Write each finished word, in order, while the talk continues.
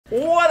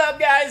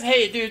guys,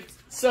 hey dude,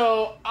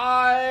 so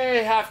I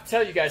have to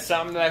tell you guys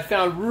something that I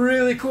found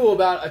really cool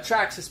about a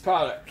Traxxas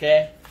product,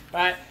 okay?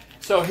 Right?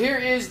 So here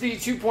is the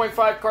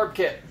 2.5 carb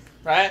kit,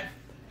 right?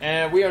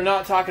 And we are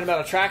not talking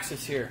about a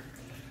Traxxas here.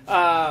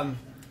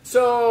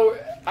 So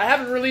I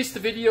haven't released the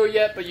video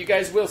yet, but you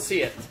guys will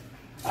see it.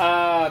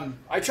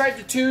 I tried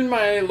to tune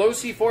my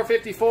Losi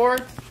 454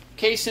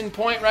 case in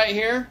point right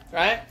here,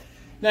 right?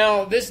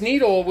 Now this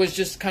needle was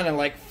just kind of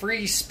like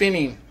free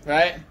spinning,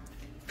 right?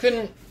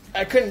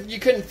 You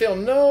couldn't feel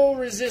no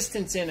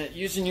resistance in it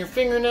using your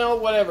fingernail,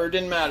 whatever, it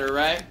didn't matter,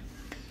 right?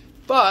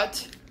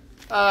 But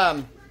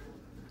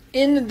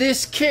in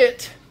this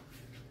kit,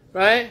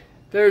 right,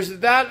 there's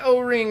that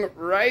O-ring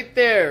right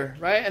there,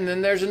 right? And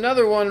then there's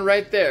another one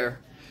right there,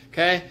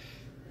 okay?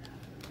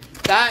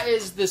 That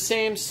is the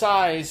same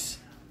size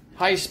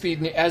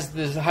high-speed as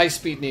the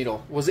high-speed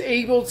needle. Was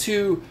able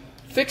to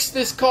fix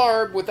this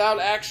carb without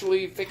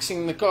actually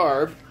fixing the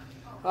carb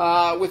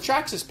with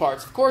Traxxas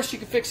parts. Of course, you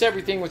can fix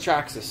everything with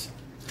Traxxas.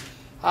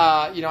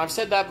 You know, I've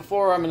said that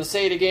before. I'm going to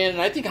say it again,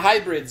 and I think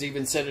Hybrids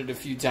even said it a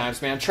few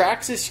times, man.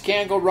 Traxxas, you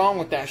can't go wrong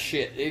with that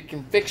shit. It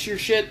can fix your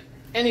shit,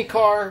 any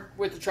car,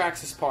 with the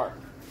Traxxas part.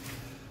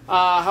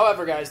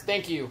 However, guys,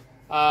 thank you.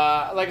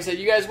 Like I said,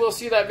 you guys will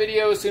see that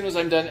video as soon as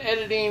I'm done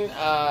editing.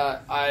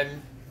 I've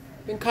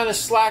been kind of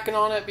slacking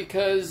on it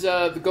because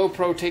the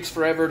GoPro takes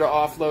forever to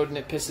offload and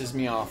it pisses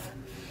me off.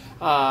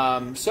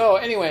 So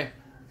anyway,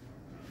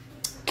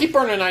 keep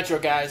burning nitro,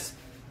 guys.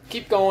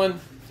 Keep going,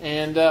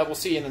 and we'll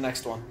see you in the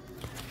next one.